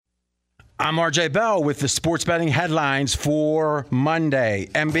I'm RJ Bell with the sports betting headlines for Monday.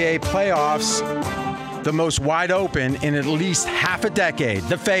 NBA playoffs, the most wide open in at least half a decade.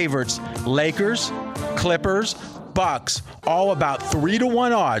 The favorites, Lakers, Clippers, Bucks, all about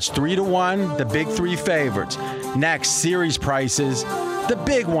 3-1 odds. 3-1, the big three favorites. Next, series prices. The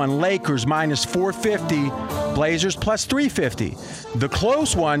big one, Lakers minus 450, Blazers plus 350. The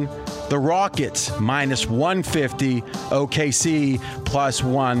close one, the Rockets minus 150, OKC plus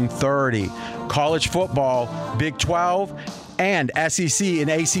 130. College football, Big 12 and SEC and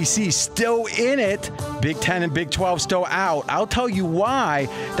ACC still in it. Big 10 and Big 12 still out. I'll tell you why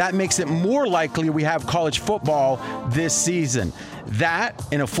that makes it more likely we have college football this season. That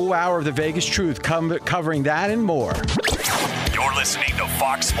in a full hour of the Vegas Truth, covering that and more. You're listening to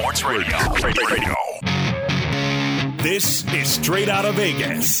Fox Sports Radio. This is Straight Out of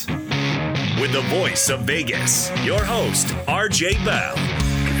Vegas. With the voice of Vegas, your host, RJ Bell.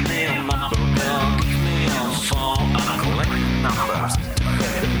 Give me a number, girl. Give me a phone. I'm collecting numbers.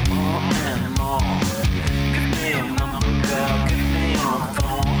 More and more. Give me a number, girl. Give me a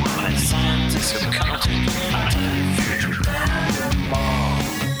phone. I'm a scientist of counting. I'm a future more.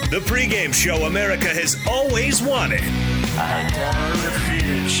 The pregame show America has always wanted. I tell the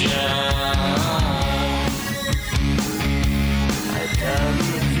future. I tell the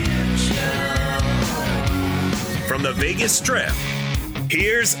future. From the Vegas Strip,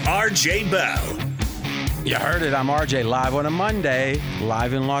 here's RJ Bell. You heard it. I'm RJ, live on a Monday,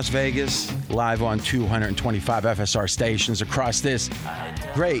 live in Las Vegas, live on 225 FSR stations across this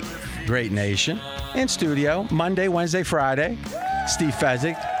great nation. In studio, Monday, Wednesday, Friday. Steve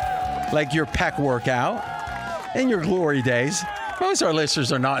Fezzik, like your pec workout in your glory days. Most of our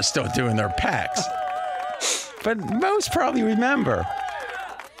listeners are not still doing their pecs, but most probably remember.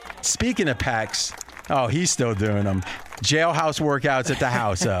 Speaking of pecs, oh, he's still doing them. Jailhouse workouts at the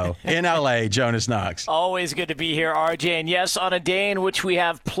house, though. In L.A., Jonas Knox. Always good to be here, RJ. And yes, on a day in which we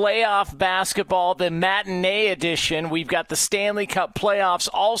have playoff basketball, the matinee edition, we've got the Stanley Cup playoffs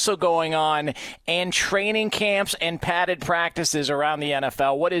also going on, and training camps and padded practices around the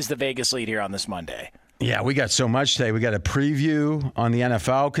NFL. What is the Vegas lead here on this Monday? Yeah, we got so much today. We got a preview on the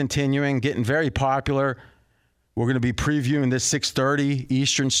NFL continuing, getting very popular. We're going to be previewing this 6:30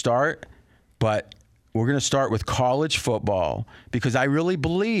 Eastern start, but we're going to start with college football because I really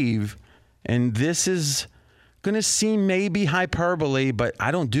believe, and this is going to seem maybe hyperbole, but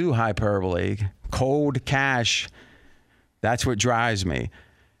I don't do hyperbole. Cold cash, that's what drives me.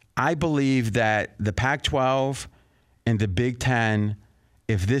 I believe that the Pac-12 and the Big Ten,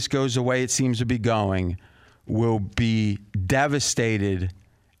 if this goes the way it seems to be going, will be devastated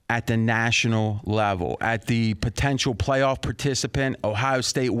at the national level, at the potential playoff participant, Ohio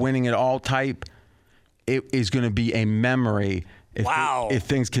State winning it all type. It is going to be a memory if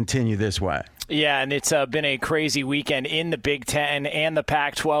things continue this way. Yeah, and it's been a crazy weekend in the Big Ten and the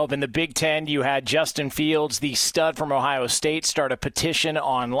Pac-12. In the Big Ten, you had Justin Fields, the stud from Ohio State, start a petition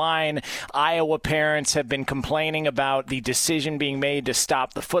online. Iowa parents have been complaining about the decision being made to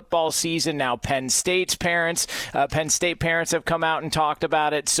stop the football season. Now Penn State parents have come out and talked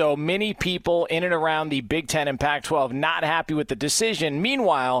about it. So many people in and around the Big Ten and Pac-12 not happy with the decision.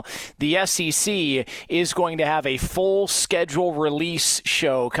 Meanwhile, the SEC is going to have a full schedule release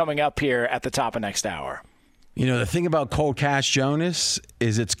show coming up here at the top of next hour. You know, the thing about cold cash, Jonas,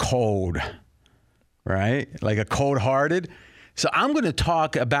 is it's cold, right? Like a cold-hearted. So I'm going to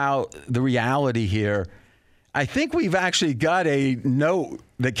talk about the reality here. I think we've actually got a note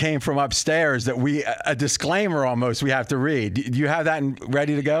that came from upstairs that a disclaimer almost we have to read. Do you have that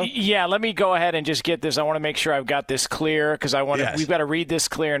ready to go? Yeah, let me go ahead and just get this. I want to make sure I've got this clear because we've got to read this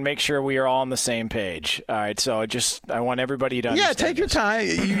clear and make sure we are all on the same page. All right, so I want everybody to understand. Yeah, take your time.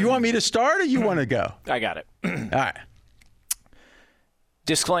 You want me to start or you want to go? I got it. All right.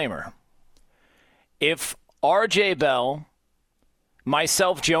 Disclaimer. If RJ Bell,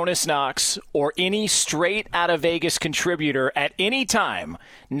 myself, Jonas Knox, or any Straight Out of Vegas contributor at any time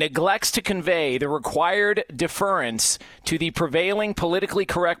neglects to convey the required deference to the prevailing politically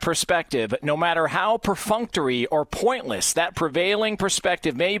correct perspective, no matter how perfunctory or pointless that prevailing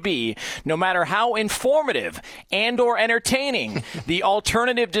perspective may be, no matter how informative and or entertaining the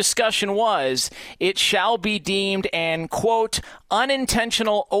alternative discussion was, it shall be deemed an, quote,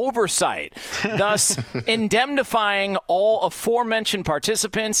 unintentional oversight, thus indemnifying all aforementioned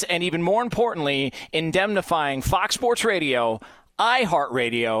participants and, even more importantly, indemnifying Fox Sports Radio,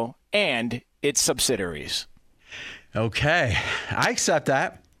 iHeartRadio, and its subsidiaries. Okay, I accept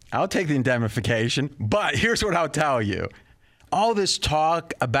that. I'll take the indemnification, but here's what I'll tell you. All this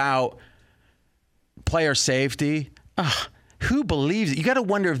talk about player safety, who believes it? You got to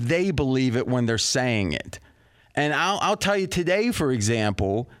wonder if they believe it when they're saying it. And I'll tell you today, for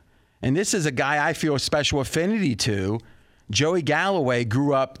example, and this is a guy I feel a special affinity to. Joey Galloway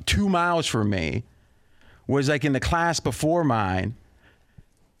grew up 2 miles from me, was like in the class before mine.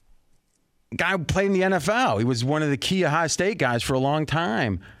 Guy played in the NFL. He was one of the key Ohio State guys for a long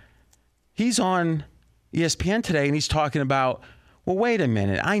time. He's on ESPN today, and he's talking about, well, wait a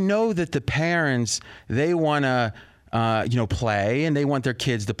minute. I know that the parents, they want to, play, and they want their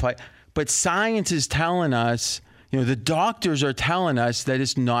kids to play. But science is telling us, the doctors are telling us that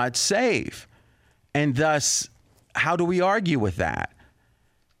it's not safe. And thus, how do we argue with that?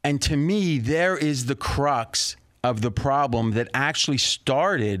 And to me, there is the crux of the problem that actually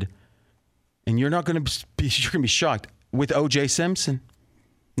started, and you're going to be shocked, with O.J. Simpson.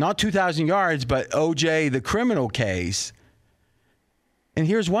 Not 2,000 yards, but O.J., the criminal case. And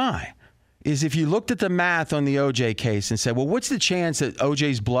here's why. Is if you looked at the math on the O.J. case and said, well, what's the chance that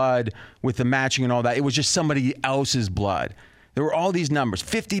O.J.'s blood with the matching and all that, it was just somebody else's blood? There were all these numbers,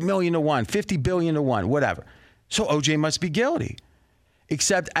 50 million to 1, 50 billion to 1, whatever. So O.J. must be guilty.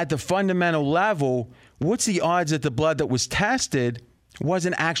 Except at the fundamental level, what's the odds that the blood that was tested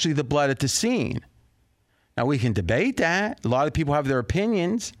wasn't actually the blood at the scene? Now, we can debate that. A lot of people have their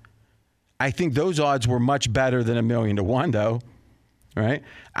opinions. I think those odds were much better than 1 million to 1, though. Right?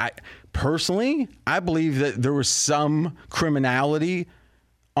 Personally, I believe that there was some criminality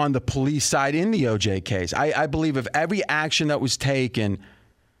on the police side in the O.J. case. I believe if every action that was taken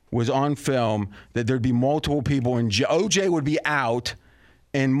was on film, that there'd be multiple people in jail. O.J. would be out,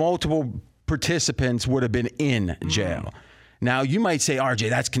 and multiple participants would have been in jail. Now, you might say, RJ,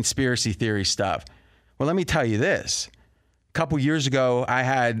 that's conspiracy theory stuff. Well, let me tell you this. A couple years ago, I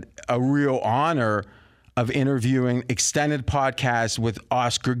had a real honor of interviewing extended podcast with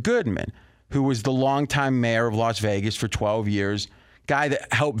Oscar Goodman, who was the longtime mayor of Las Vegas for 12 years, guy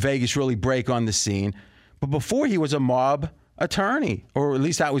that helped Vegas really break on the scene. But before, he was a mob attorney, or at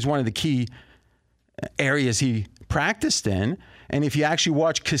least that was one of the key areas he practiced in. And if you actually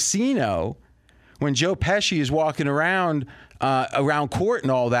watch Casino, when Joe Pesci is walking around court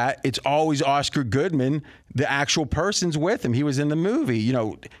and all that, it's always Oscar Goodman, the actual person's with him. He was in the movie.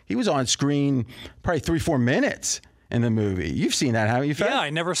 He was on screen probably 3-4 minutes in the movie. You've seen that, haven't you, Fed? Yeah, I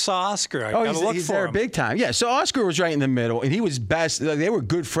never saw Oscar. I gotta look he's for there him. big time. Yeah, so Oscar was right in the middle, and he was best. They were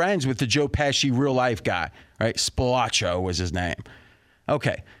good friends with the Joe Pesci real-life guy, right? Spilaccio was his name.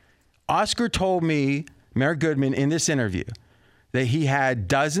 Okay. Oscar told me, Mayor Goodman, in this interview, that he had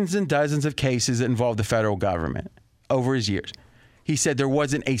dozens and dozens of cases that involved the federal government over his years. He said there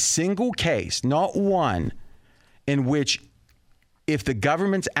wasn't a single case, not one, in which if the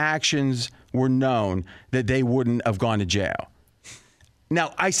government's actions were known, that they wouldn't have gone to jail.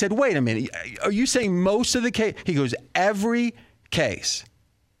 Now, I said, wait a minute. Are you saying most of the case? He goes, every case.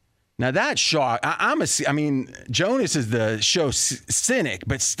 Now, that shock, Jonas is the show cynic,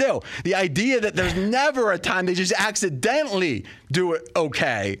 but still, the idea that there's never a time they just accidentally do it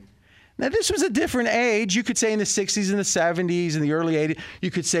okay. Now, this was a different age. You could say in the 60s and the 70s and the early 80s,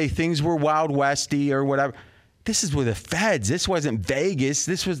 you could say things were Wild Westy or whatever. This is with the feds. This wasn't Vegas.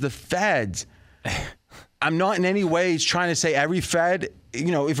 This was the feds. I'm not in any ways trying to say every fed,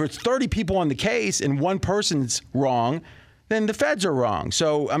 if it's 30 people on the case and one person's wrong, then the feds are wrong.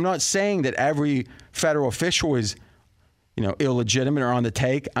 So I'm not saying that every federal official is, illegitimate or on the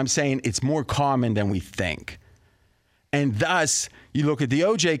take. I'm saying it's more common than we think. And thus, you look at the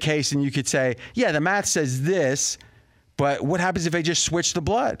O.J. case and you could say, yeah, the math says this, but what happens if they just switch the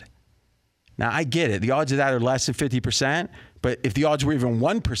blood? Now, I get it. The odds of that are less than 50%, but if the odds were even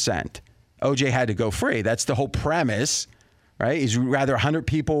 1%, O.J. had to go free. That's the whole premise, right? Is rather 100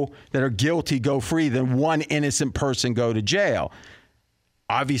 people that are guilty go free than one innocent person go to jail.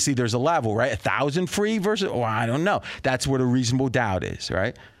 Obviously, there's a level, right? 1,000 free versus, I don't know. That's what a reasonable doubt is,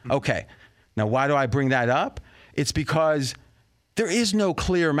 right? Okay. Now, why do I bring that up? It's because there is no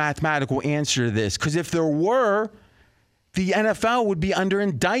clear mathematical answer to this. Because if there were, the NFL would be under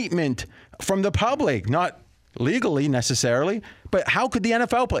indictment from the public, not legally necessarily, but how could the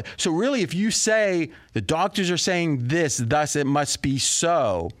NFL play? So really, if you say the doctors are saying this, thus it must be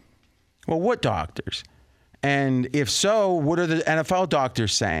so, well, what doctors? And if so, what are the NFL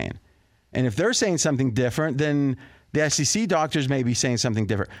doctors saying? And if they're saying something different, then the SEC doctors may be saying something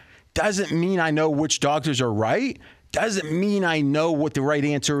different. Doesn't mean I know which doctors are right. Doesn't mean I know what the right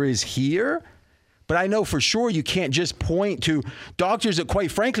answer is here. But I know for sure you can't just point to doctors that,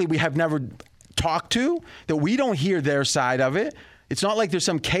 quite frankly, we have never talked to, that we don't hear their side of it. It's not like there's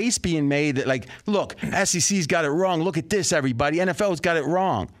some case being made that, like, look, SEC's got it wrong. Look at this, everybody. NFL's got it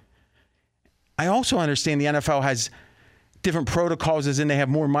wrong. I also understand the NFL has different protocols as in they have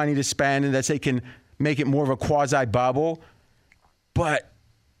more money to spend and that they can make it more of a quasi-bubble. But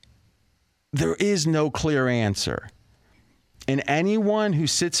there is no clear answer. And anyone who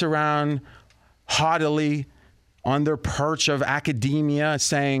sits around haughtily on their perch of academia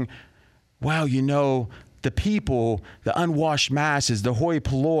saying, well, the people, the unwashed masses, the hoi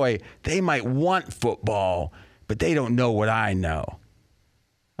polloi, they might want football, but they don't know what I know.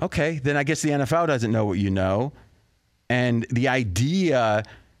 Okay, then I guess the NFL doesn't know what you know. And the idea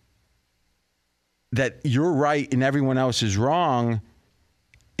that you're right and everyone else is wrong,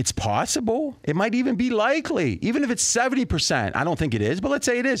 it's possible. It might even be likely. Even if it's 70%, I don't think it is, but let's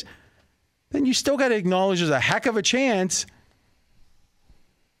say it is. Then you still got to acknowledge there's a heck of a chance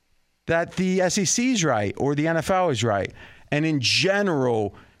that the SEC is right or the NFL is right. And in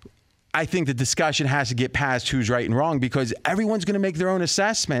general, I think the discussion has to get past who's right and wrong because everyone's going to make their own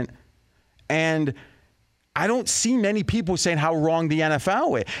assessment. And I don't see many people saying how wrong the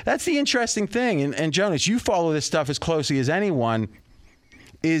NFL is. That's the interesting thing. And Jonas, you follow this stuff as closely as anyone.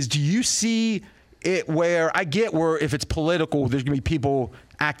 Do you see it where I get where if it's political, there's going to be people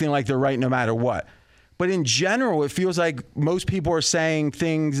acting like they're right no matter what. But in general, it feels like most people are saying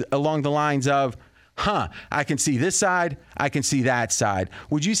things along the lines of, I can see this side, I can see that side.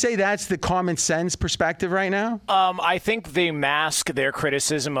 Would you say that's the common sense perspective right now? I think they mask their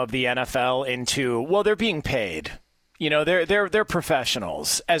criticism of the NFL into, well, they're being paid. They're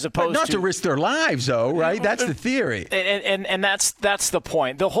professionals as opposed not to risk their lives, though, right? That's the theory, and that's the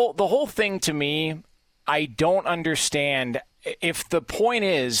point. The whole thing to me, I don't understand. If the point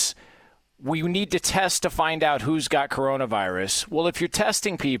is we need to test to find out who's got coronavirus, well, if you're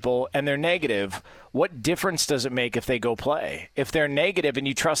testing people and they're negative, what difference does it make if they go play? If they're negative and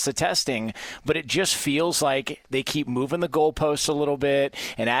you trust the testing, but it just feels like they keep moving the goalposts a little bit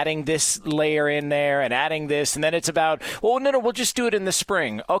and adding this layer in there and adding this, and then it's about, well, no, we'll just do it in the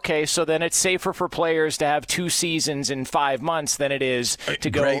spring. Okay, so then it's safer for players to have 2 seasons in 5 months than it is to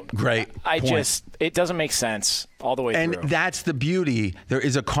go. Great point. It doesn't make sense all the way through. And that's the beauty. There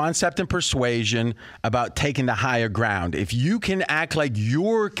is a concept in persuasion about taking the higher ground. If you can act like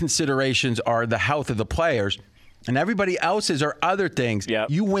your considerations are the health of the players and everybody else's are other things,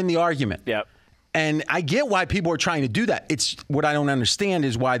 you win the argument. Yep. And I get why people are trying to do that. It's what I don't understand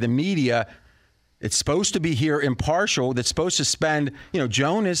is why the media, it's supposed to be here impartial. That's supposed to spend,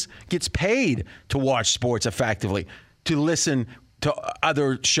 Jonas gets paid to watch sports effectively, to listen to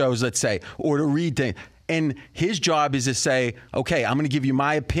other shows, let's say, or to read things. And his job is to say, okay, I'm going to give you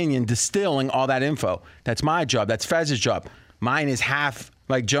my opinion, distilling all that info. That's my job. That's Fez's job. Mine is half,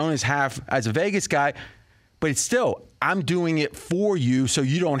 like Jonas, half as a Vegas guy. But it's still, I'm doing it for you so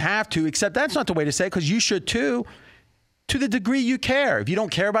you don't have to, except that's not the way to say it because you should too, to the degree you care. If you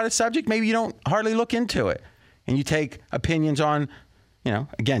don't care about a subject, maybe you don't hardly look into it. And you take opinions on,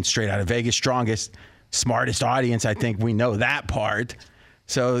 again, straight out of Vegas, strongest, smartest audience. I think we know that part.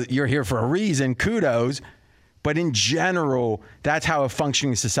 So you're here for a reason. Kudos. But in general, that's how a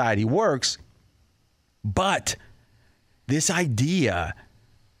functioning society works. But this idea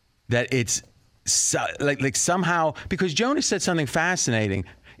that it's like somehow, because Jonas said something fascinating,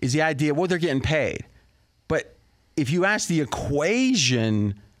 is the idea, well, they're getting paid. But if you ask the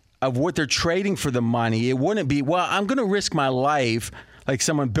equation of what they're trading for the money, it wouldn't be, well, I'm going to risk my life like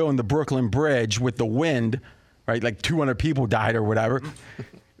someone building the Brooklyn Bridge with the wind, right? Like 200 people died or whatever.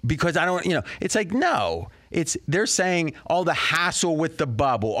 Because I don't, it's like, no. They're saying all the hassle with the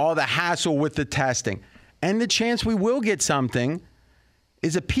bubble, all the hassle with the testing. And the chance we will get something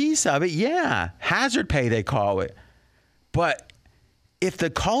is a piece of it. Yeah, hazard pay, they call it. But if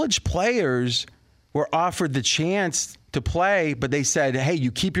the college players were offered the chance to play, but they said, hey,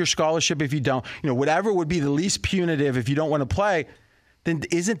 you keep your scholarship if you don't, whatever would be the least punitive if you don't want to play, then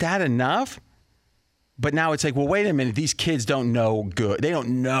isn't that enough? But now it's like, well, wait a minute. These kids don't know good. They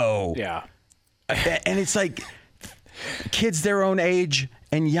don't know. Yeah. And it's like kids their own age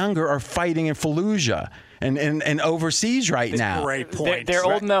and younger are fighting in Fallujah and overseas right now. Great point. They're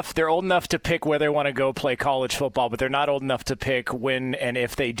old enough. They're old enough to pick where they want to go play college football, but they're not old enough to pick when and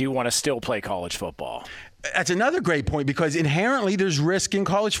if they do want to still play college football. That's another great point because inherently there's risk in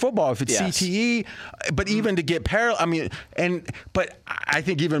college football if it's CTE, but even to get but I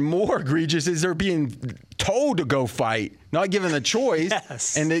think even more egregious is they're being told to go fight, not given the choice.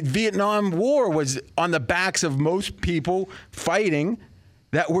 Yes. And the Vietnam War was on the backs of most people fighting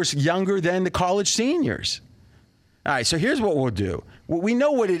that were younger than the college seniors. All right, so here's what we'll do. We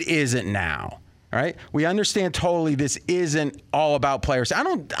know what it isn't now, all right? We understand totally this isn't all about players. I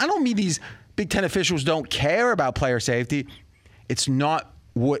don't mean these Big Ten officials don't care about player safety. It's not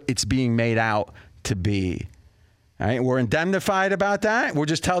what it's being made out to be. All right, we're indemnified about that. We'll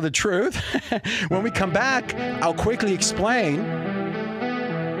just tell the truth. When we come back, I'll quickly explain.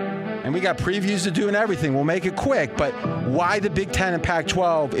 And we got previews to do and everything. We'll make it quick. But why the Big Ten and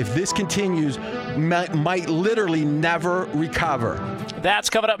Pac-12, if this continues, might literally never recover.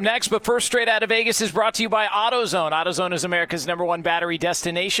 That's coming up next, but first, Straight Out of Vegas is brought to you by AutoZone. AutoZone is America's #1 battery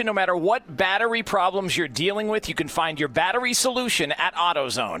destination. No matter what battery problems you're dealing with, you can find your battery solution at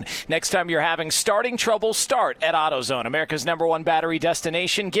AutoZone. Next time you're having starting trouble, start at AutoZone, America's #1 battery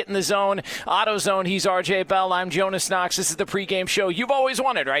destination. Get in the zone. AutoZone, he's RJ Bell. I'm Jonas Knox. This is the pregame show you've always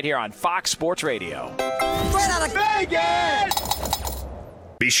wanted right here on Fox Sports Radio. Straight Out of Vegas!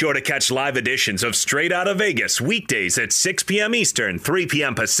 Be sure to catch live editions of Straight Out of Vegas weekdays at 6 p.m. Eastern, 3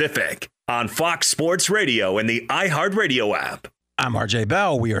 p.m. Pacific on Fox Sports Radio and the iHeartRadio app. I'm RJ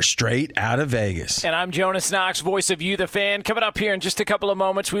Bell. We are Straight Out of Vegas. And I'm Jonas Knox, voice of You, the fan. Coming up here in just a couple of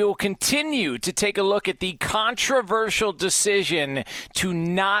moments, we will continue to take a look at the controversial decision to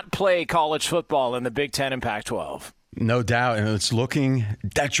not play college football in the Big Ten and Pac-12. No doubt, and it's looking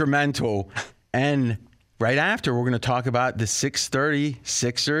detrimental. And right after, we're going to talk about the 6:30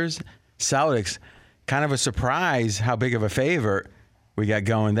 Sixers Celtics. Kind of a surprise how big of a favorite we got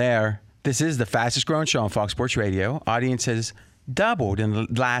going there. This is the fastest growing show on Fox Sports Radio. Audience has doubled in the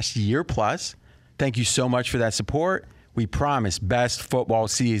last year plus. Thank you so much for that support. We promise best football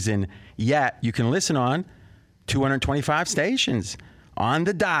season yet. You can listen on 225 stations on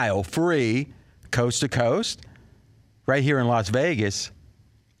the dial, free, coast to coast. Right here in Las Vegas,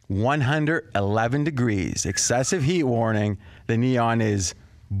 111 degrees, excessive heat warning. The neon is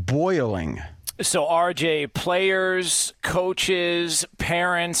boiling. So, RJ, players, coaches,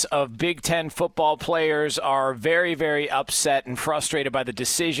 parents of Big Ten football players are very, very upset and frustrated by the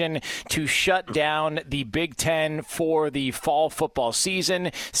decision to shut down the Big Ten for the fall football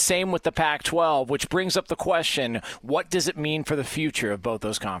season. Same with the Pac-12, which brings up the question, what does it mean for the future of both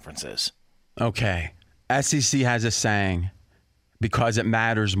those conferences? Okay. SEC has a saying, because it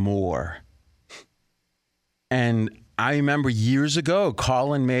matters more. And I remember years ago,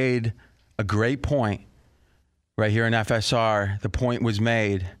 Colin made a great point right here in FSR. The point was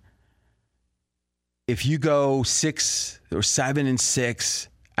made. If you go 6 or 7-6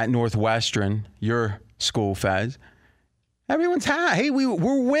 at Northwestern, your school, Fez, everyone's happy. Hey,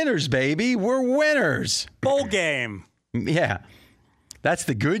 we're winners, baby. We're winners. Bowl game. Yeah. That's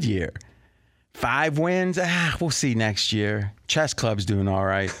the good year. 5 wins, we'll see next year. Chess club's doing all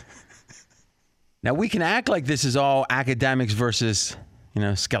right. Now, we can act like this is all academics versus,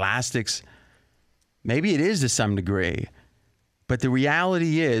 scholastics. Maybe it is to some degree. But the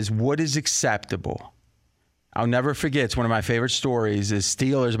reality is, what is acceptable? I'll never forget, it's one of my favorite stories, is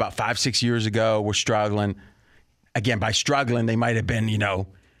Steelers about 5-6 years ago were struggling. Again, by struggling, they might have been,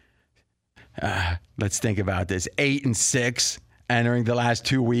 let's think about this, 8-6 entering the last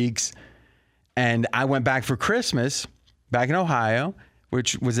 2 weeks. And I went back for Christmas back in Ohio,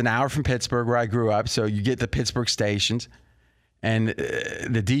 which was an hour from Pittsburgh where I grew up. So you get the Pittsburgh stations. And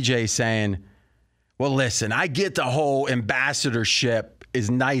the DJ saying, well, listen, I get the whole ambassadorship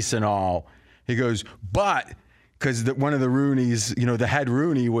is nice and all. He goes, but because one of the Rooneys, the head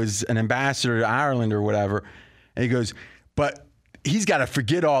Rooney was an ambassador to Ireland or whatever. And he goes, but he's got to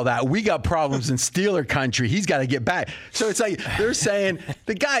forget all that. We got problems in Steeler country. He's got to get back. So it's like they're saying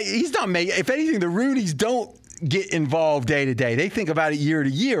the guy, he's not making, if anything, the Rooneys don't get involved day to day. They think about it year to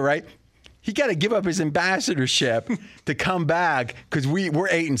year, right? He got to give up his ambassadorship to come back because we're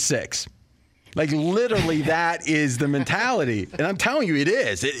 8-6. Like literally that is the mentality. And I'm telling you, it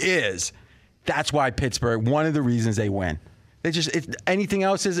is. That's why Pittsburgh, one of the reasons they win. They just, if anything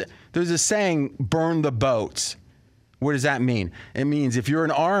else is, there's a saying, burn the boats. What does that mean? It means if you're an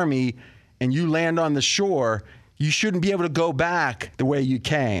army and you land on the shore, you shouldn't be able to go back the way you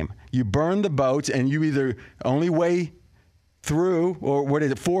came. You burn the boats and you either only way through or what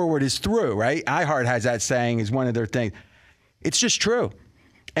is it? Forward is through, right? iHeart has that saying is one of their things. It's just true.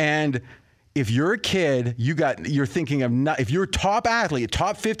 And if you're a kid, you're thinking of if you're a top athlete, a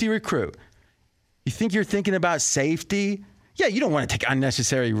top 50 recruit, you think you're thinking about safety. Yeah, you don't want to take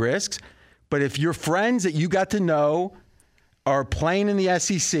unnecessary risks. But if your friends that you got to know are playing in the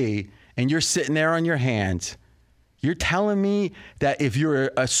SEC and you're sitting there on your hands, you're telling me that if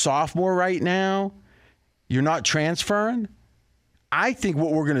you're a sophomore right now, you're not transferring? I think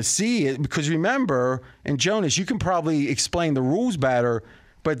what we're going to see is, because remember, and Jonas, you can probably explain the rules better,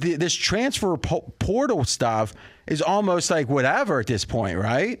 but this transfer portal stuff is almost like whatever at this point,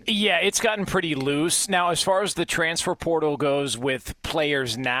 right? Yeah, it's gotten pretty loose. Now, as far as the transfer portal goes with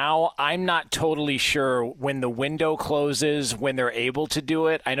players now, I'm not totally sure when the window closes, when they're able to do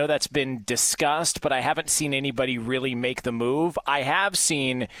it. I know that's been discussed, but I haven't seen anybody really make the move. I have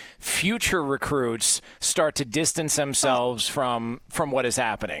seen future recruits start to distance themselves from what is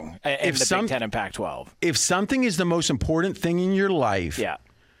happening in the Big Ten and Pac-12. If something is the most important thing in your life, yeah.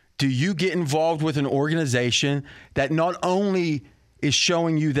 Do you get involved with an organization that not only is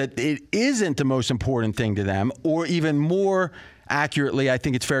showing you that it isn't the most important thing to them, or even more accurately, I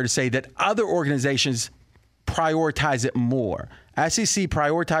think it's fair to say that other organizations prioritize it more. SEC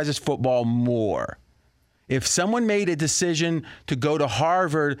prioritizes football more. If someone made a decision to go to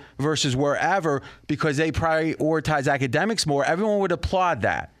Harvard versus wherever because they prioritize academics more, everyone would applaud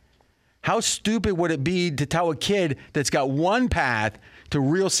that. How stupid would it be to tell a kid that's got one path to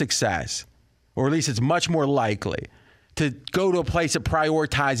real success, or at least it's much more likely, to go to a place that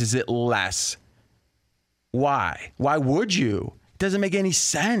prioritizes it less? Why? Why would you? It doesn't make any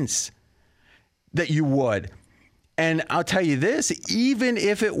sense that you would. And I'll tell you this, even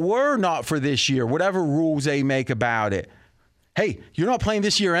if it were not for this year, whatever rules they make about it, hey, you're not playing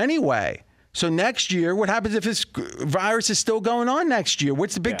this year anyway. So next year, what happens if this virus is still going on next year?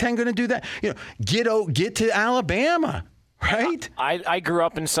 What's the Big Ten going to do that? Get to Alabama, right? I grew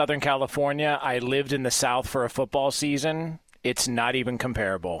up in Southern California. I lived in the South for a football season. It's not even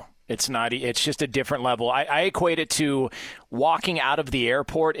comparable. It's just a different level. I equate it to walking out of the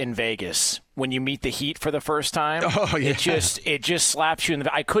airport in Vegas when you meet the Heat for the first time. Oh, yeah. It just slaps you in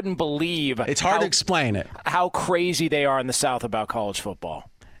the. I couldn't believe. It's hard to explain it. How crazy they are in the South about college football.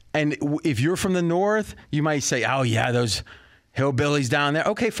 And if you're from the North, you might say, oh, yeah, those hillbillies down there.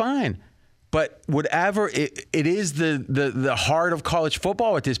 Okay, fine. But whatever, it is the heart of college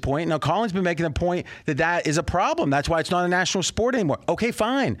football at this point. Now, Colin's been making the point that is a problem. That's why it's not a national sport anymore. Okay,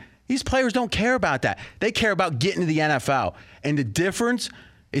 fine. These players don't care about that. They care about getting to the NFL. And the difference,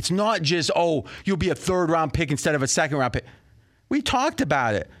 it's not just, you'll be a third-round pick instead of a second-round pick. We talked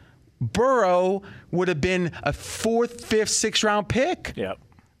about it. Burrow would have been a fourth, fifth, sixth-round pick. Yep.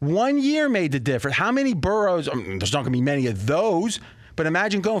 1 year made the difference. How many Burrows? There's not going to be many of those, but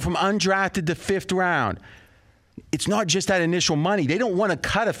imagine going from undrafted to fifth round. It's not just that initial money. They don't want to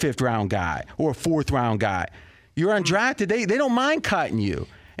cut a fifth-round guy or a fourth-round guy. You're undrafted. They don't mind cutting you.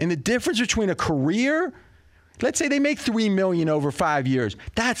 And the difference between a career, let's say they make $3 million over 5 years.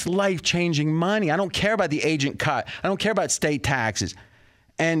 That's life-changing money. I don't care about the agent cut. I don't care about state taxes.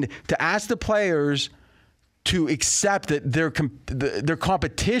 And to ask the players to accept that their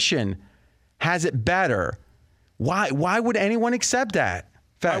competition has it better. Why would anyone accept that?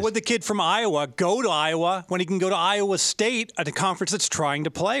 Why would the kid from Iowa go to Iowa when he can go to Iowa State at a conference that's trying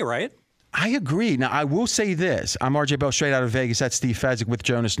to play, right? I agree. Now, I will say this. I'm RJ Bell, straight out of Vegas. That's Steve Fezzik with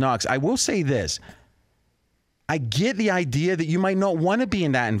Jonas Knox. I will say this. I get the idea that you might not want to be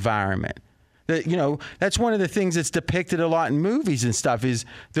in that environment. That, that's one of the things that's depicted a lot in movies and stuff is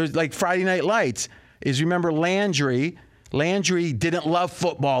there's like Friday Night Lights. Remember Landry? Landry didn't love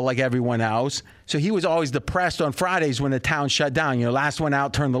football like everyone else, so he was always depressed on Fridays when the town shut down. Last one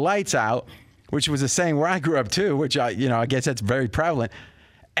out, turn the lights out, which was a saying where I grew up too, which I guess that's very prevalent.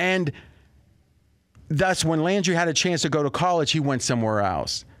 And thus, when Landry had a chance to go to college, he went somewhere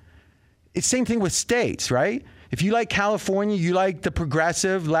else. It's the same thing with states, right? If you like California, you like the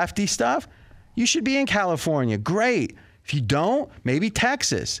progressive lefty stuff, you should be in California. Great. If you don't, maybe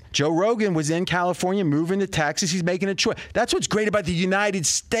Texas. Joe Rogan was in California, moving to Texas. He's making a choice. That's what's great about the United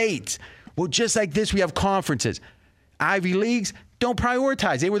States. Well, just like this, we have conferences. Ivy Leagues don't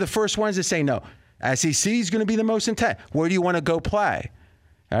prioritize. They were the first ones to say no. SEC is going to be the most intense. Where do you want to go play?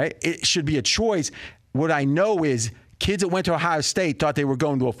 All right? It should be a choice. What I know is kids that went to Ohio State thought they were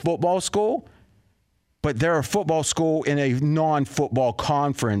going to a football school, but they're a football school in a non-football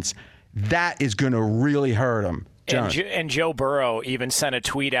conference. That is going to really hurt them. And Joe Burrow even sent a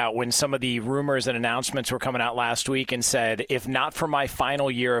tweet out when some of the rumors and announcements were coming out last week and said, if not for my final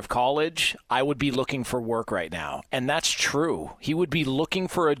year of college, I would be looking for work right now. And that's true. He would be looking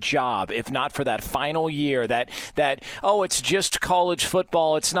for a job if not for that final year that it's just college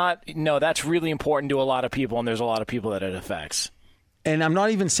football. It's not. No, that's really important to a lot of people, and there's a lot of people that it affects. And I'm not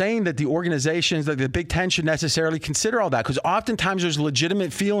even saying that the organizations, like the Big Ten, should necessarily consider all that, because oftentimes there's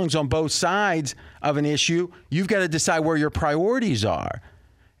legitimate feelings on both sides of an issue. You've got to decide where your priorities are.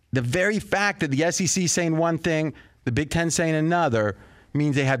 The very fact that the SEC saying one thing, the Big Ten saying another,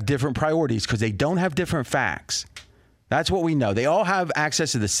 means they have different priorities because they don't have different facts. That's what we know. They all have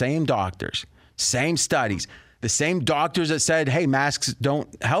access to the same doctors, same studies, the same doctors that said, hey, masks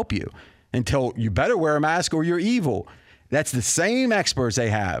don't help you. until you better wear a mask or you're evil. That's the same experts they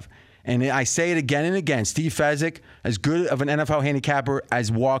have. And I say it again and again. Steve Fezzik, as good of an NFL handicapper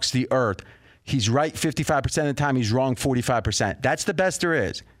as walks the earth. He's right 55% of the time. He's wrong 45%. That's the best there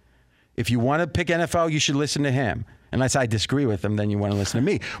is. If you want to pick NFL, you should listen to him. Unless I disagree with him, then you want to listen to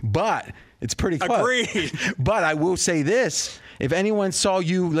me. But it's pretty close. Agreed. But I will say this. If anyone saw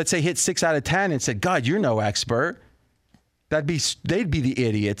you, let's say, hit 6 out of 10 and said, God, you're no expert, they'd be the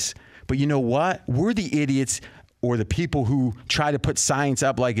idiots. But you know what? We're the idiots, or the people who try to put science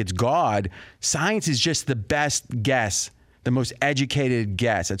up like it's God. Science is just the best guess, the most educated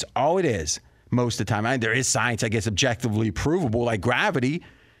guess. That's all it is most of the time. There is science, I guess, objectively provable, like gravity.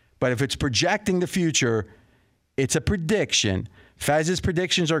 But if it's projecting the future, it's a prediction. Fez's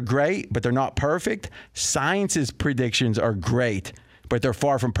predictions are great, but they're not perfect. Science's predictions are great, but they're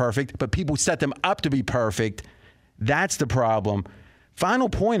far from perfect. But people set them up to be perfect. That's the problem. Final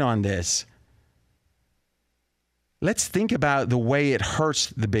point on this. Let's think about the way it hurts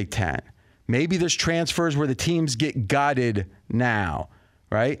the Big Ten. Maybe there's transfers where the teams get gutted now,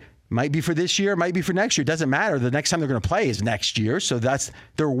 right? Might be for this year, might be for next year. It doesn't matter. The next time they're going to play is next year, so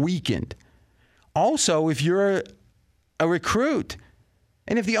they're weakened. Also, if you're a recruit,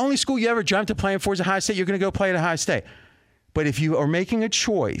 and if the only school you ever dreamt of playing for is Ohio State, you're going to go play at Ohio State. But if you are making a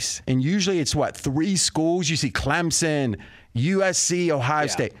choice, and usually it's 3 schools, you see Clemson, USC, Ohio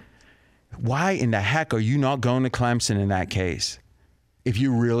State. Why in the heck are you not going to Clemson in that case? If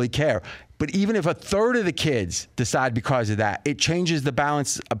you really care. But even if a third of the kids decide because of that, it changes the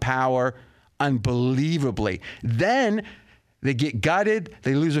balance of power unbelievably. Then they get gutted.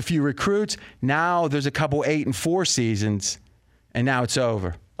 They lose a few recruits. Now there's a couple 8 and 4 seasons, and now it's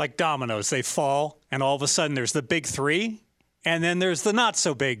over. Like dominoes, they fall, and all of a sudden there's the big 3, and then there's the not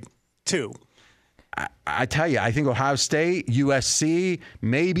so big 2. I tell you, I think Ohio State, USC,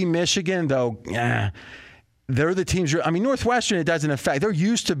 maybe Michigan, though, they're the teams. I mean, Northwestern, it doesn't affect. They're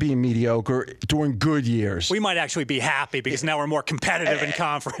used to being mediocre during good years. We might actually be happy because now we're more competitive in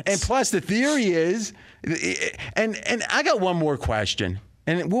conference. And plus, the theory is, and I got one more question.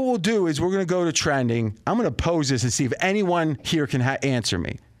 And what we'll do is we're going to go to trending. I'm going to pose this and see if anyone here can answer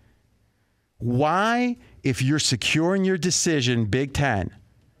me. Why, if you're secure in your decision, Big Ten,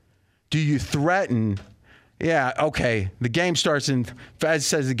 do you threaten? Yeah, okay. The game starts in. Fez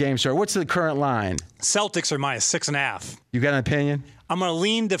says the game starts. What's the current line? Celtics are -6.5. You got an opinion? I'm going to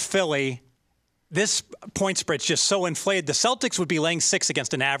lean to Philly. This point spread's just so inflated. The Celtics would be laying 6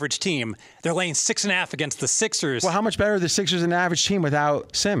 against an average team. They're laying 6.5 against the Sixers. Well, how much better are the Sixers than an average team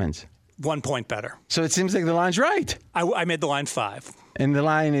without Simmons? 1 point better. So it seems like the line's right. I made the line 5. And the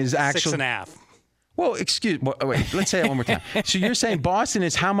line is actually 6.5. Well, wait. Let's say it one more time. So you're saying Boston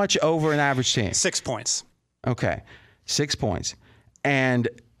is how much over an average team? 6 points. Okay, 6 points. And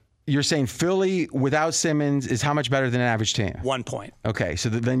you're saying Philly without Simmons is how much better than an average team? 1 point. Okay, so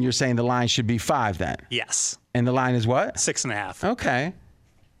then you're saying the line should be 5 then? Yes. And the line is what? 6.5. Okay,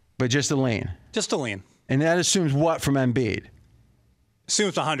 but just a lean. Just a lean. And that assumes what from Embiid?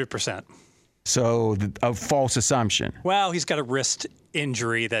 Assumes 100%. So a false assumption. Well, he's got a wrist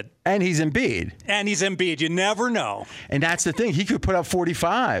injury And he's Embiid. And he's Embiid. You never know. And that's the thing. He could put up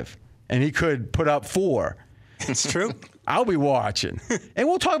 45, and he could put up 4. It's true. I'll be watching. And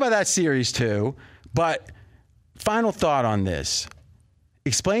we'll talk about that series too. But final thought on this.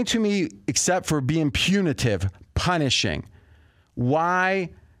 Explain to me, except for being punitive, punishing, why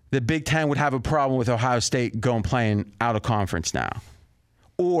the Big Ten would have a problem with Ohio State going playing out of conference now,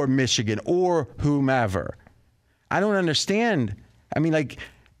 or Michigan, or whomever. I don't understand. I mean,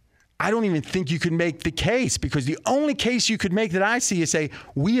 I don't even think you could make the case, because the only case you could make that I see is say,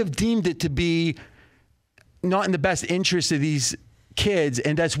 we have deemed it to be not in the best interest of these kids,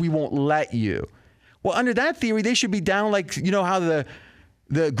 and thus we won't let you. Well, under that theory, they should be down like, you know how the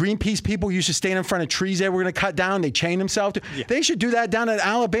Greenpeace people used to stand in front of trees they were going to cut down, they chain themselves to. Yeah. They should do that down at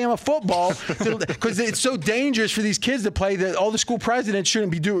Alabama football, because it's so dangerous for these kids to play that all the school presidents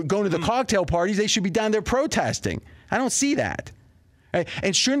shouldn't be going to the cocktail parties. They should be down there protesting. I don't see that. Right?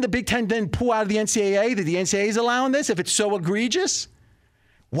 And shouldn't the Big Ten then pull out of the NCAA that the NCAA is allowing this if it's so egregious?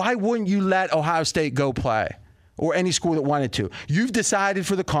 Why wouldn't you let Ohio State go play, or any school that wanted to? You've decided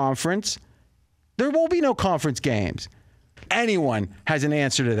for the conference. There will be no conference games. Anyone has an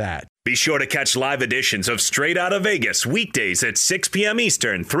answer to that. Be sure to catch live editions of Straight Outta Vegas weekdays at 6 p.m.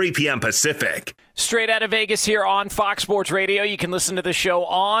 Eastern, 3 p.m. Pacific. Straight Outta Vegas here on Fox Sports Radio. You can listen to the show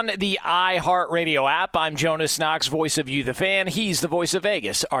on the iHeartRadio app. I'm Jonas Knox, voice of You, the fan. He's the voice of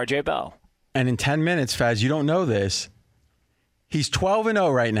Vegas, RJ Bell. And in 10 minutes, Faz, you don't know this, He's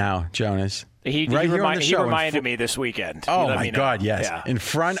 12-0 right now, Jonas. He reminded me this weekend. Oh, my God, yes. Yeah. In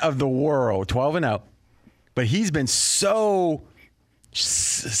front of the world, 12-0. But he's been so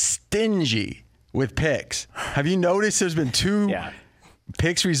stingy with picks. Have you noticed there's been 2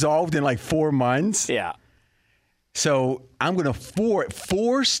 picks resolved in like 4 months? Yeah. So I'm going to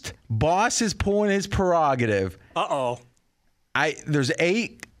forced. Boss is pulling his prerogative. Uh-oh. There's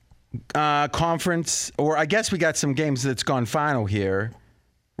 8 conference, or I guess we got some games that's gone final here.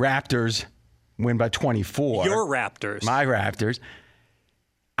 Raptors win by 24. Your Raptors. My Raptors.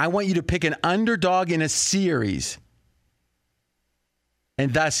 I want you to pick an underdog in a series.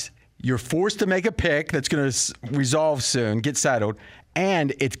 And thus, you're forced to make a pick that's going to resolve soon, get settled.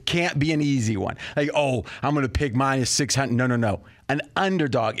 And it can't be an easy one. Like, I'm going to pick -600. No. An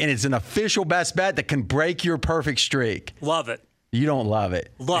underdog. And it's an official best bet that can break your perfect streak. Love it. You don't love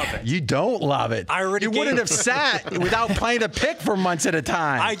it. Love it. You don't love it. You wouldn't have sat without playing a pick for months at a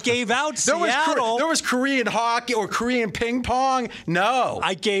time. I gave out Seattle. There was Korean hockey or Korean ping pong. No.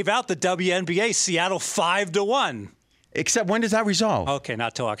 I gave out the WNBA Seattle 5-1. Except when does that resolve? Okay,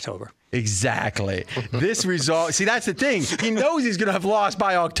 not till October. Exactly. This result. See, that's the thing. He knows he's going to have lost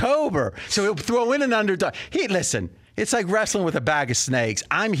by October, so he'll throw in an underdog. Listen. It's like wrestling with a bag of snakes.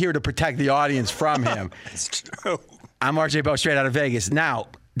 I'm here to protect the audience from him. It's true. I'm RJ Bell, straight out of Vegas. Now,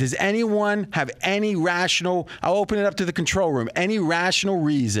 does anyone have any rational, I'll open it up to the control room, any rational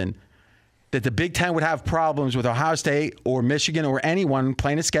reason that the Big Ten would have problems with Ohio State or Michigan or anyone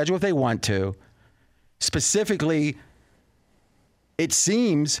playing a schedule if they want to? Specifically, it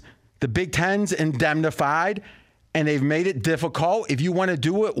seems the Big Ten's indemnified and they've made it difficult. If you want to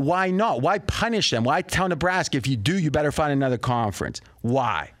do it, why not? Why punish them? Why tell Nebraska, if you do, you better find another conference?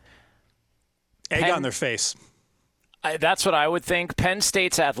 Why? Egg on their face. That's what I would think. Penn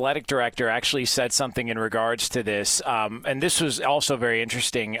State's athletic director actually said something in regards to this, and this was also very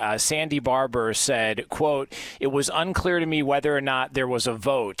interesting. Sandy Barber said, quote, "It was unclear to me whether or not there was a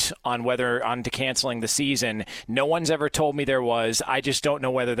vote on canceling the season. No one's ever told me there was. I just don't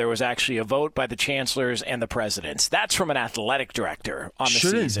know whether there was actually a vote by the chancellors and the presidents." That's from an athletic director on the season.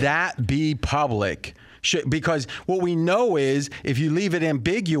 Shouldn't that be public? Because what we know is if you leave it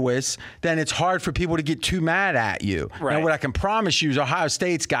ambiguous, then it's hard for people to get too mad at you. Right. Now, what I can promise you is Ohio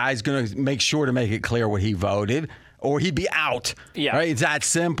State's guy is going to make sure to make it clear what he voted, or he'd be out. Yeah. Right? It's that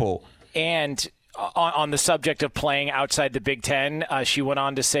simple. And on the subject of playing outside the Big Ten, she went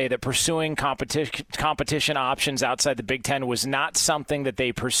on to say that pursuing competition options outside the Big Ten was not something that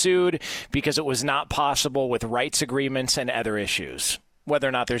they pursued because it was not possible with rights agreements and other issues, whether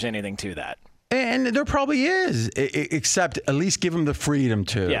or not there's anything to that. And there probably is, except at least give them the freedom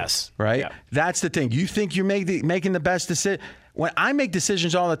to. Yes. Right? Yeah. That's the thing. You think you're making the best decision? When I make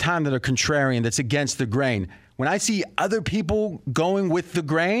decisions all the time that are contrarian, that's against the grain, when I see other people going with the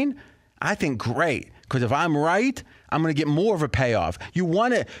grain, I think great. Because if I'm right, I'm going to get more of a payoff. You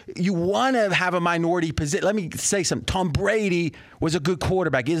want to have a minority position. Let me say something. Tom Brady was a good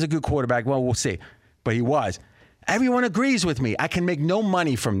quarterback. He is a good quarterback. Well, we'll see. But he was. Everyone agrees with me. I can make no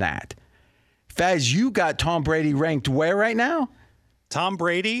money from that. Fez, you got Tom Brady ranked where right now? Tom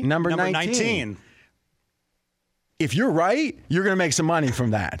Brady, number 19. If you're right, you're going to make some money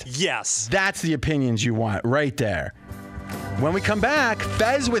from that. Yes. That's the opinions you want right there. When we come back,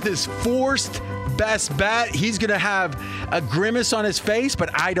 Fez with his forced best bet. He's going to have a grimace on his face, but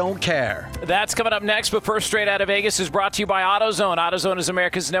I don't care. That's coming up next, but first, Straight Out of Vegas is brought to you by AutoZone. AutoZone is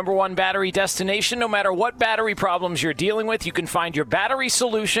America's #1 battery destination. No matter what battery problems you're dealing with, you can find your battery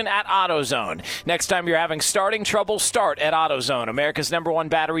solution at AutoZone. Next time you're having starting trouble, start at AutoZone. America's #1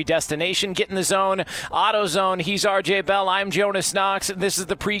 battery destination. Get in the zone. AutoZone. He's RJ Bell. I'm Jonas Knox. This is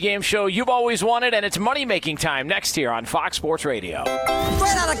the pregame show you've always wanted, and it's money-making time next here on Fox Sports Radio.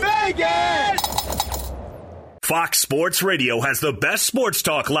 Straight out of Vegas! Fox Sports Radio has the best sports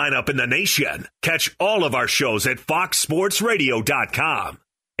talk lineup in the nation. Catch all of our shows at foxsportsradio.com.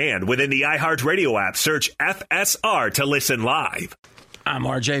 And within the iHeartRadio app, search FSR to listen live. I'm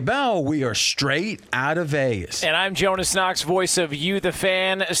RJ Bell. We are straight out of Vegas. And I'm Jonas Knox, voice of You, the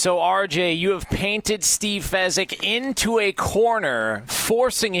Fan. So, RJ, you have painted Steve Fezzik into a corner,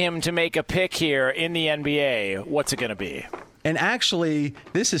 forcing him to make a pick here in the NBA. What's it going to be? And actually,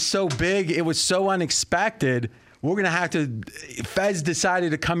 this is so big, it was so unexpected. We're going to have to – Fez decided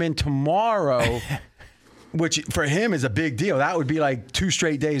to come in tomorrow, which for him is a big deal. That would be like 2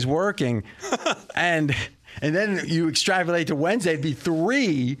 straight days working. And then you extrapolate to Wednesday, it'd be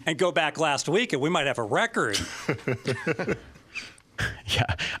 3. And go back last week, and we might have a record.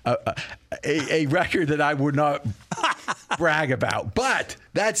 Yeah, a record that I would not brag about. But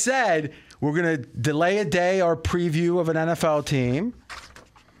that said – We're going to delay a day our preview of an NFL team.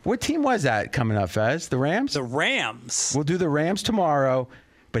 What team was that coming up, Fez? The Rams? The Rams. We'll do the Rams tomorrow.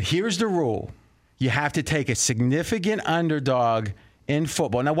 But here's the rule. You have to take a significant underdog in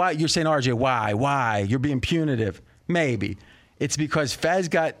football. Now, why you're saying, RJ, why? You're being punitive. Maybe. It's because Fez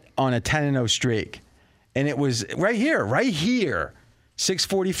got on a 10-0 streak. And it was right here,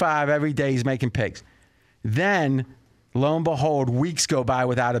 6:45 every day he's making picks. Then, lo and behold, weeks go by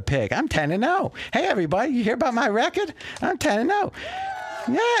without a pick. I'm 10-0. Hey, everybody, you hear about my record? I'm 10-0.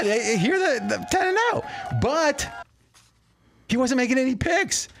 Yeah, they hear the 10-0. But he wasn't making any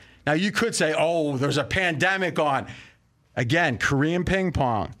picks. Now, you could say, oh, there's a pandemic on. Again, Korean ping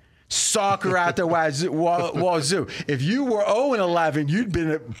pong. Soccer out there, wazoo. If you were 0-11, you'd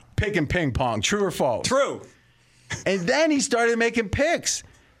been picking ping pong. True or false? True. And then he started making picks.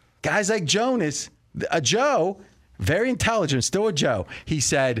 Guys like Jonas, a Joe, very intelligent, still a Joe. He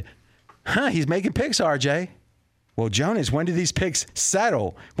said, he's making picks, RJ. Well, Jonas, when did these picks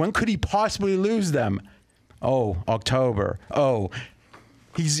settle? When could he possibly lose them? Oh, October. Oh,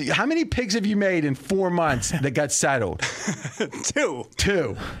 how many picks have you made in 4 months that got settled? 2.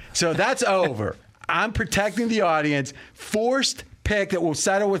 So that's over. I'm protecting the audience. Forced pick that will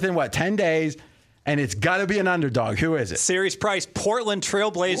settle within, 10 days? And it's got to be an underdog. Who is it? Series price, Portland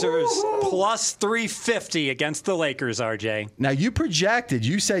Trailblazers plus 350 against the Lakers, RJ. Now,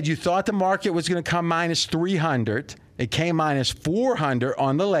 you said you thought the market was going to come minus 300. It came minus 400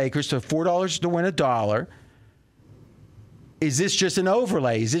 on the Lakers, so $4 to win $1. Is this just an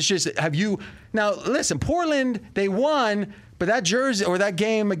overlay? Is this just, now listen, Portland, they won, but that jersey or that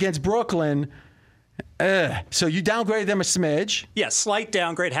game against Brooklyn, so you downgraded them a smidge. Yeah, slight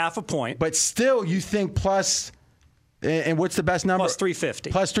downgrade, half a point. But still, you think plus, and what's the best number? Plus 350.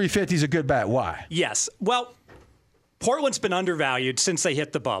 Plus 350 is a good bet. Why? Yes. Well, Portland's been undervalued since they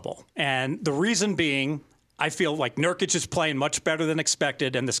hit the bubble. And the reason being, I feel like Nurkic is playing much better than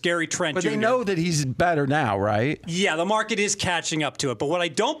expected, and the scary Trent Jr. But they know that he's better now, right? Yeah, the market is catching up to it. But what I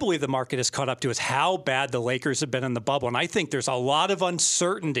don't believe the market has caught up to is how bad the Lakers have been in the bubble. And I think there's a lot of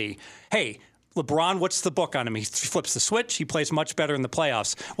uncertainty. Hey, LeBron, what's the book on him? He flips the switch. He plays much better in the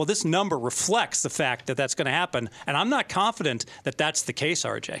playoffs. Well, this number reflects the fact that that's going to happen. And I'm not confident that that's the case,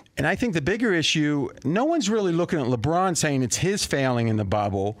 RJ. And I think the bigger issue, no one's really looking at LeBron saying it's his failing in the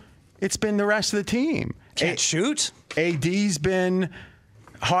bubble. It's been the rest of the team. Can't shoot. AD's been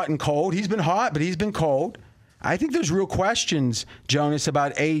hot and cold. He's been hot, but he's been cold. I think there's real questions, Jonas,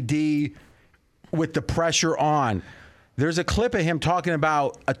 about AD with the pressure on. There's a clip of him talking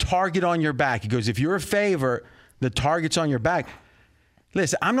about a target on your back. He goes, if you're a favorite, the target's on your back.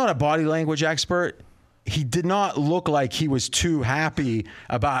 Listen, I'm not a body language expert. He did not look like he was too happy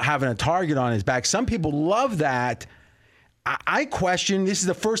about having a target on his back. Some people love that. I question, this is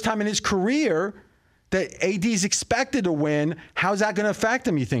the first time in his career that AD's expected to win. How's that going to affect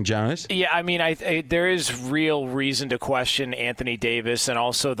him, you think, Jonas? Yeah, I mean, there is real reason to question Anthony Davis and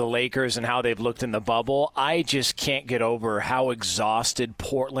also the Lakers and how they've looked in the bubble. I just can't get over how exhausted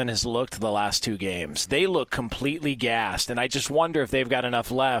Portland has looked the last 2 games. They look completely gassed, and I just wonder if they've got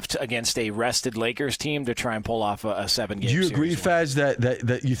enough left against a rested Lakers team to try and pull off a 7-game series. Do you agree, Fez,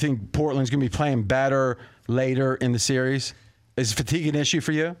 that you think Portland's going to be playing better later in the series? Is fatigue an issue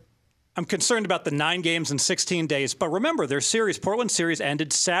for you? I'm concerned about the 9 games in 16 days. But remember, Portland series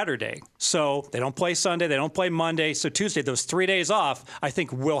ended Saturday. So they don't play Sunday. They don't play Monday. So Tuesday, those 3 days off, I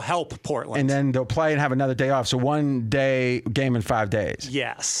think will help Portland. And then they'll play and have another day off. So 1 day game in 5 days.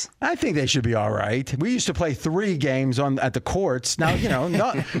 Yes. I think they should be all right. We used to play 3 games at the courts. Now,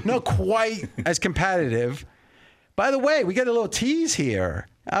 not quite as competitive. By the way, we got a little tease here.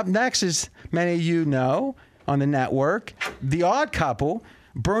 Up next, as many of you know, on the network, The Odd Couple.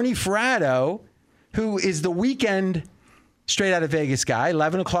 Bernie Fratto, who is the weekend straight out of Vegas guy,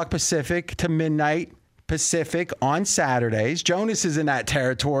 11 o'clock Pacific to midnight Pacific on Saturdays. Jonas is in that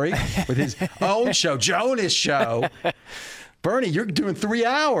territory with his own show, Jonas Show. Bernie, you're doing 3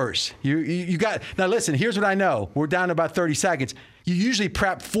 hours. You got now. Listen, here's what I know. We're down to about 30 seconds. You usually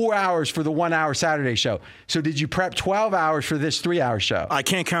prep 4 hours for the 1 hour Saturday show. So did you prep 12 hours for this 3 hour show? I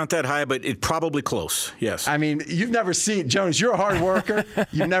can't count that high, but it's probably close. Yes. I mean, you've never seen Jonas. You're a hard worker.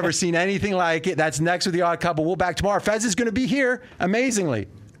 You've never seen anything like it. That's next with The Odd Couple. We'll back tomorrow. Fez is going to be here, amazingly.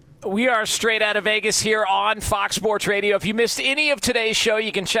 We are straight out of Vegas here on Fox Sports Radio. If you missed any of today's show,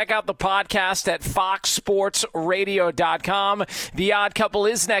 you can check out the podcast at foxsportsradio.com. The Odd Couple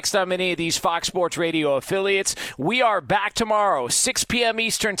is next on many of these Fox Sports Radio affiliates. We are back tomorrow, 6 p.m.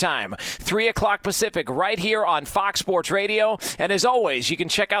 Eastern Time, 3 o'clock Pacific, right here on Fox Sports Radio. And as always, you can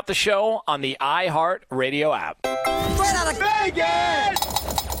check out the show on the iHeart Radio app. Straight out of Vegas!